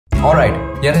Alright,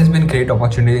 here has been great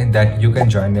opportunity that you can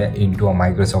join into a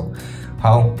Microsoft.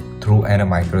 How? Through a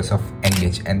Microsoft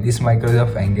Engage, and this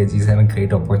Microsoft Engage is a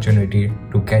great opportunity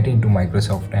to get into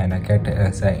Microsoft and get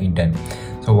as an intern.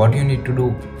 So what you need to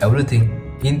do,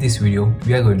 everything in this video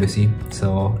we are going to see.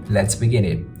 So let's begin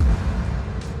it.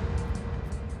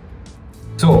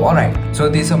 So alright, so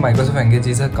this Microsoft Engage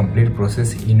is a complete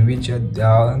process in which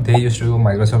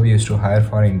Microsoft used to hire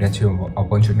for internship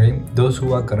opportunity those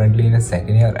who are currently in a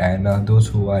second year and those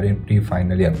who are in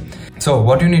pre-final year. So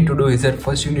what you need to do is that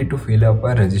first you need to fill up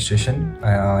a registration.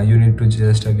 You need to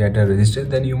just get a register,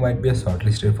 then you might be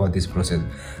shortlisted for this process,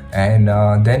 and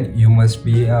then you must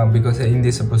be because in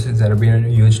this process there have been a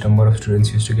huge number of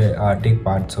students used to take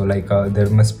part. So like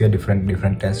there must be a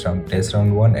different test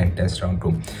round 1 and test round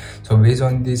 2. So based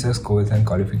on these scores and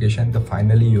qualification,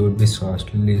 finally you will be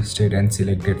shortlisted and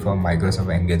selected for Microsoft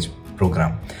Engage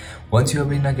program. Once you have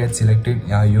been get selected,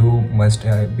 you must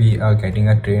be getting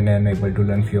a trained and able to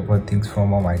learn few of things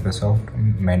from Microsoft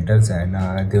mentors,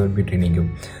 and they will be training you.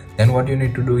 Then what you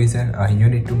need to do is you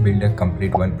need to build a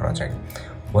complete one project.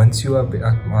 Once you have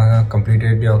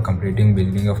completed your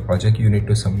building of project, you need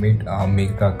to submit,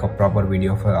 make a proper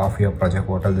video of your project,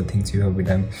 what are the things you have been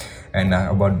done, and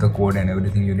about the code and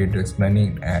everything you need to explain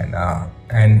it,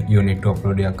 and you need to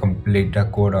upload your complete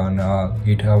code on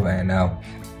GitHub and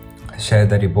share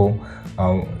the repo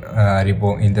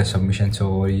in the submission.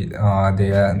 So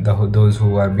those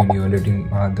who are been evaluating,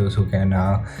 those who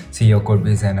can see your code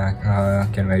base and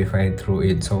can verify through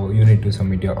it. So you need to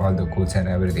submit all the codes and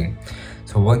everything.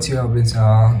 So once you have been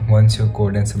once your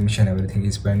code and submission everything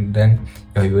is done, then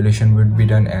your evaluation will be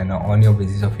done, and on your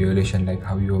basis of evaluation, like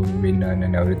how you have been done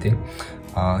and everything,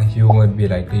 you would be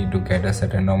likely to get a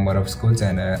certain number of schools,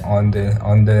 and on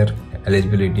their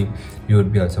eligibility you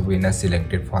would be also been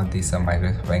selected for this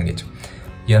Microsoft Engage.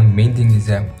 Your main thing is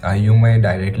that you may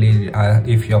directly,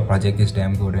 if your project is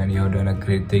damn good and you have done a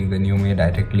great thing, then you may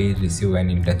directly receive an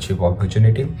internship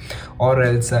opportunity, or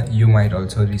else you might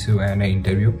also receive an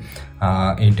interview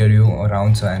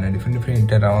rounds, and different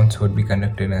inter rounds would be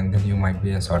conducted, and then you might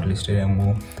be shortlisted and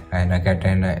move and get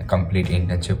a complete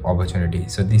internship opportunity.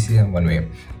 So this is one way.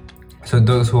 So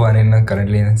those who are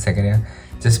currently in second year,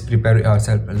 just prepare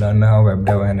yourself, learn web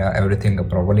dev and everything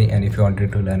properly. And if you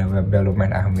wanted to learn a web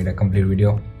development, I have made a complete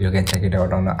video. You can check it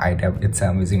out on iTab. It's an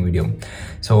amazing video.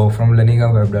 So from learning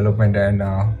a web development and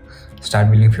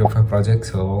start building few of your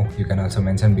projects, so you can also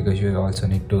mention, because you also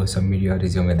need to submit your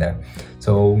resume there.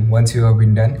 So once you have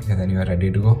been done, then you are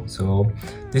ready to go. So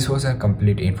this was a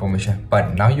complete information.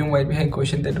 But now you might be having a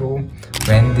question that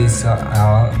when this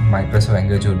Microsoft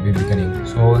Engage will be beginning.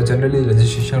 So generally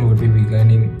registration would be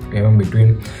beginning even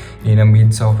between in a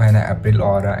midst of an April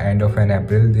or end of an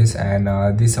April. This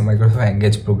Microsoft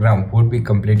Engage program would be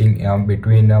completing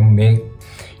between May.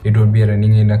 It would be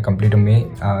running in a complete May,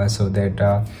 so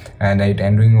that and it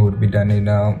ending would be done in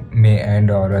May end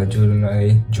or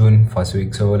June first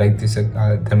week. So like this,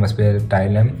 there must be a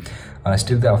timeline.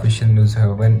 Still the official news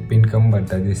haven't been come, but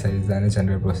this is a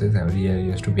general process every year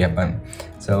used to be happen.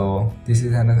 So this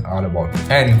is all about.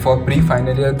 And for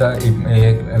pre-final year, it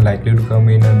may likely to come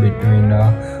in between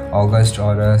August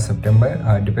or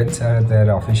September. Depends,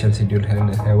 their official schedule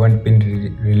haven't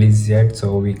been released yet,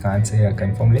 so we can't say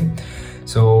confirmly.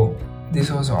 So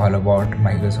this was all about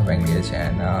Microsoft Engage,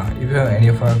 and if you have any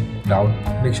of a doubt,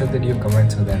 make sure that you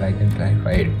comment so that I can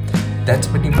clarify it. That's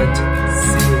pretty much.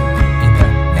 See you.